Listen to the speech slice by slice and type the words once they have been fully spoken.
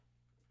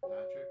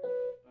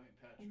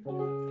Patrick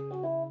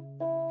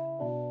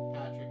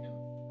and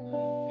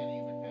Kenny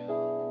McHale.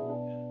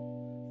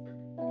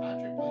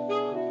 Patrick plays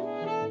drums on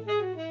that.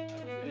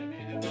 They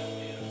made him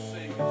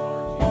sing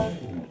guitar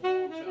too.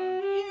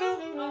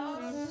 You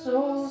are so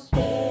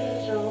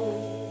special.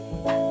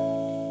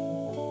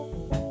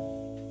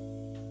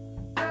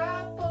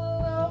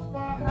 Apple of my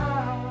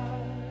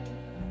eye.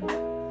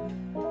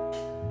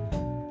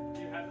 Do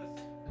you have this?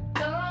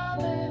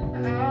 Darling,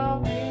 I'll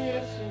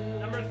miss you.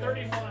 Number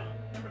 31.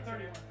 Number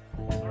 31.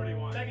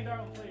 31. Beggin,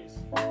 Darlin, please.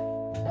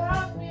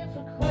 Stop me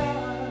for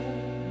crying.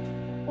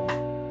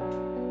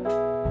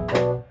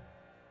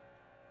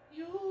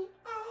 You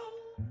all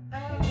I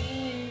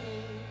need.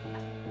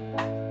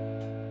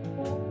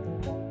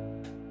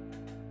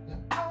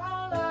 You're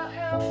all I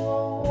ever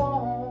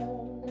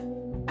want.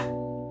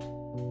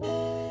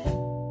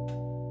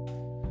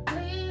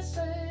 Please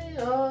say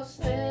you're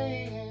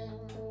staying.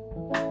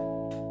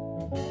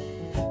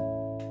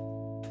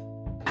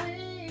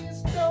 Please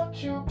don't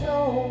you go.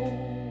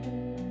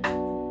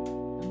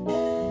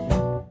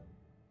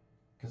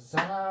 'Cause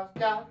I've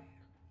got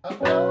a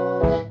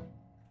longing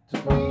to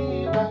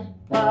be right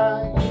by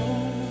you.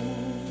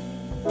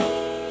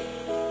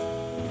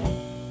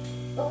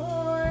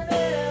 Oh, and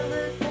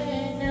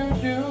everything you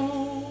do,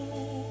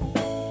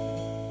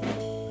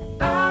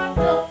 I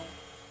don't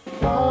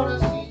wanna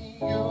see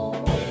you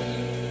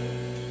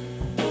leave.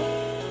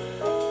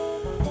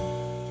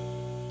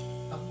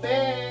 I'm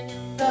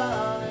begging,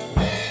 darling.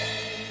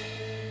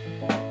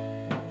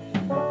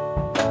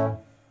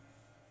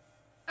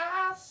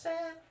 I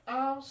said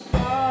I'm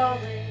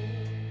sorry.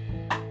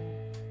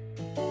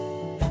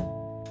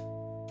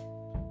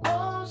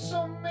 Oh,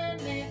 so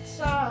many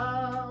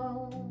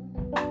times.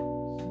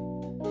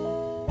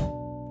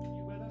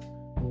 You with us?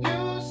 You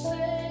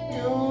say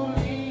you're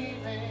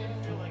leaving.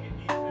 Feel like it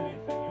needs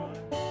anything on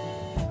it. I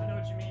know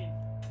what you mean.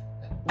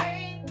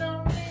 Ain't no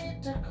need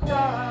to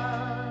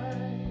cry.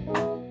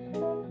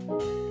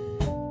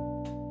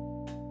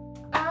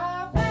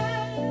 I've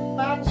had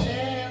my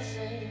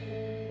chances.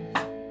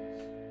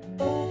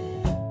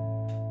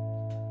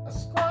 I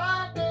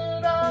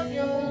squandered all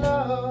your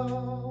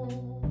love.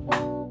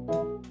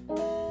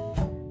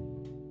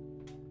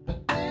 But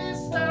this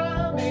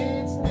time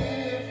it's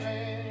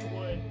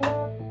different.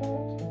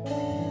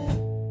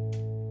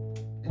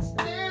 It's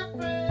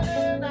different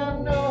and I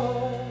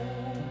know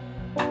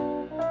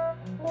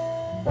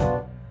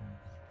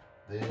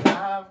that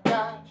I've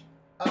got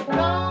a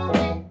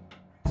longing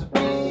to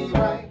be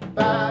right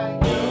by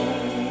you.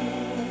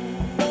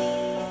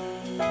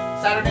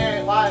 Saturday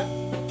Night Live.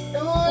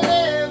 Doing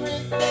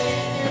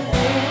everything you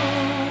do.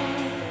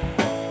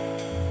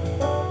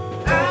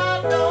 I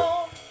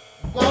don't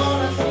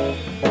wanna see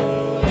you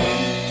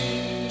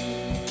leave.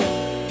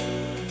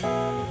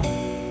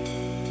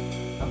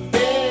 I'm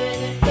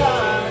begging,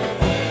 darling.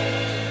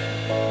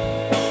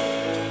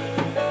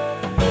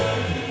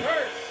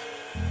 Verse.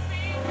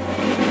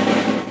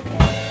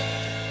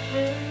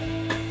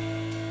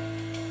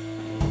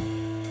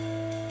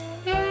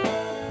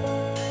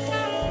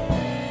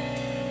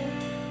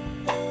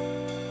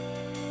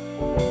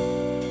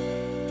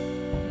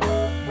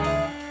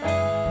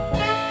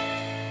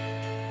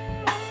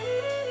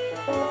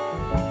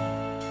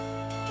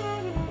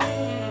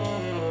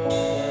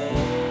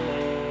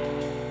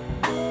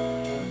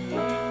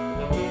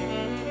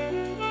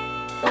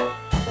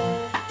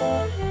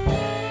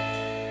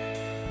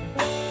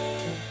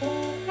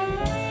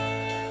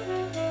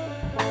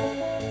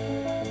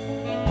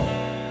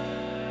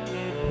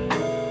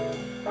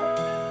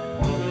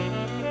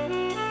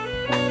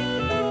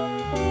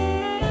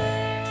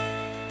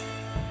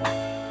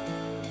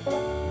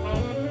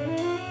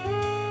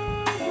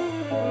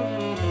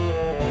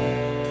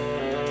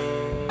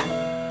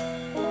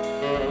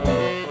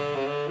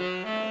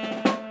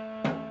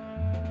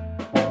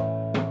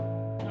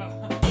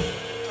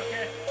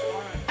 Okay.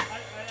 All right.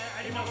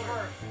 I didn't know the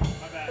verse.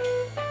 My bad.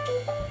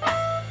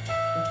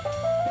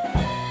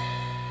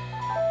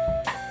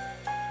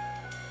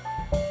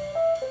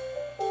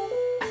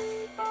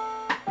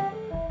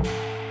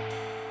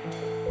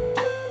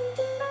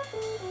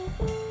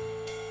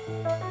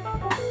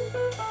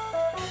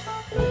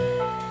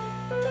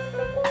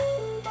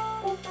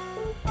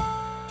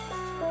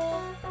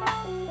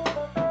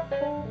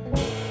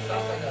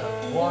 Sounds like a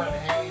Warren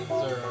Haynes or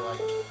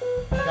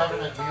like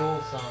Government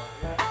Mule song.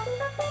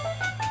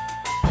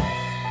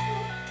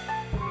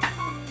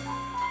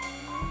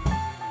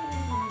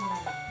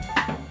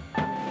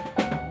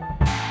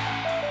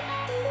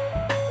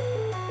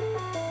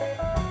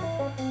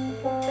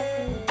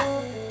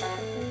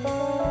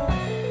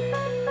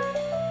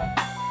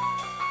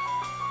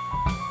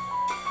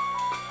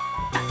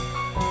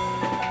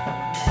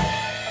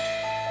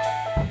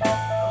 I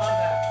love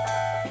that.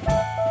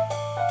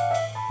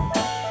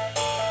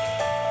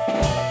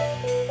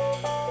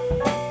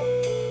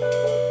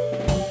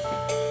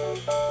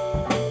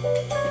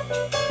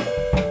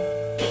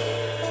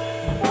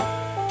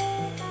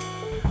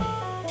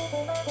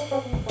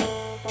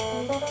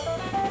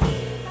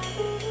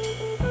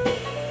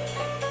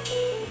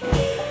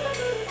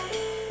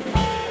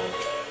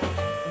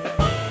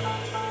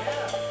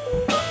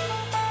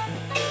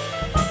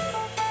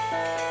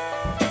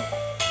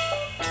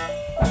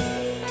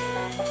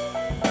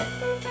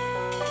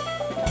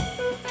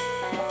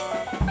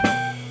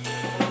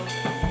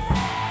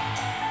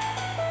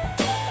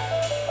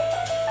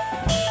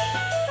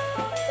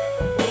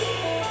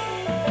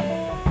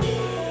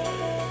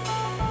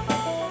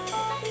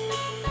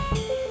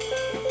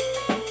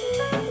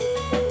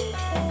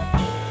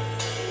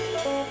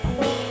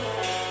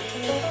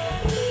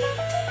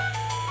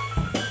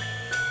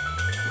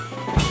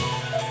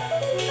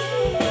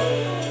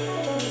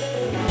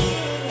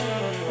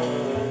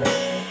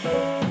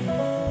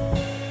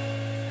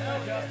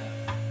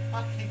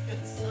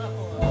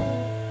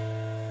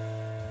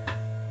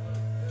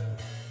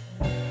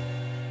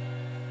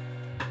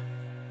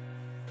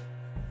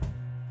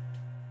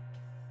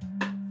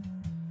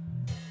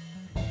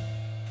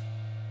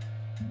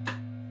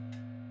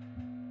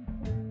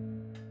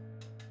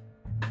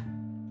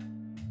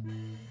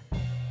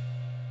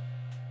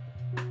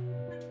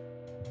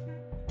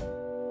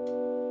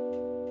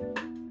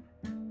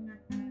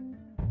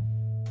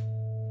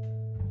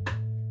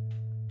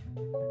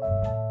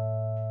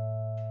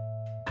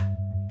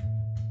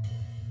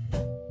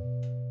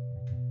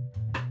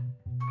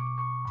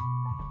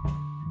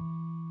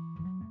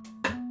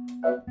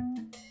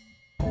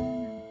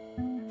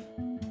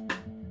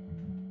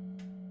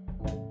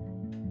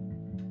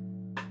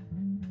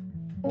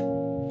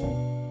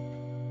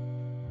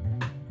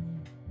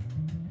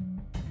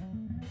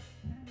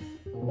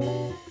 We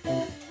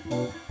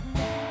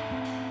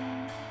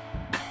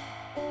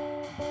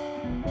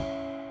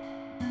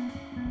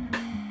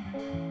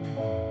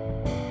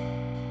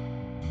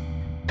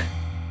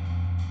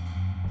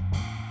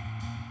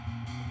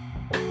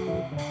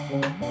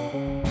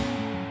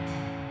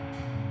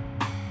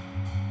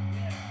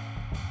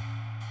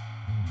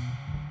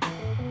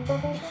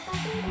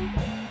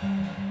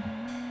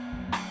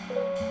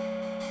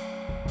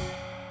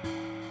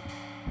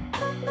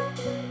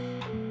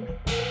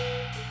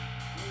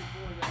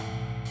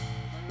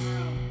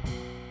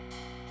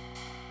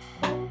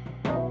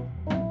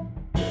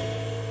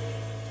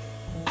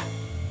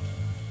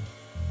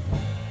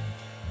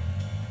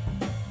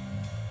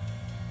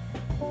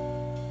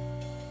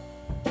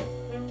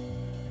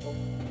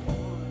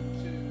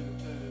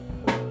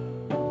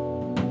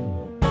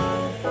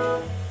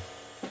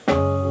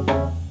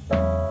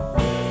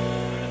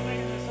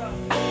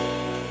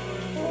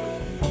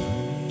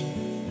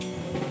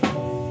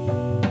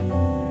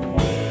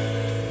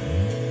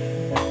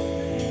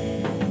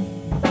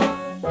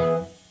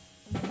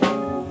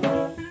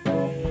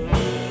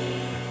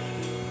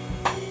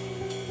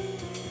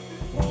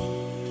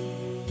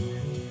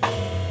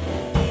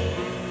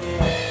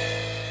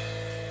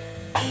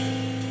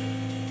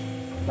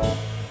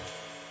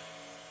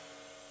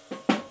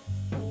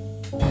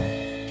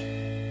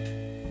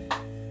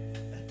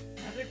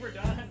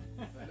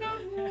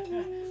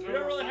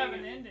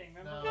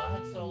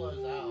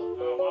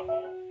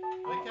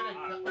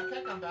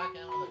could come back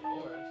in with a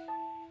chorus.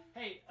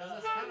 Hey, Because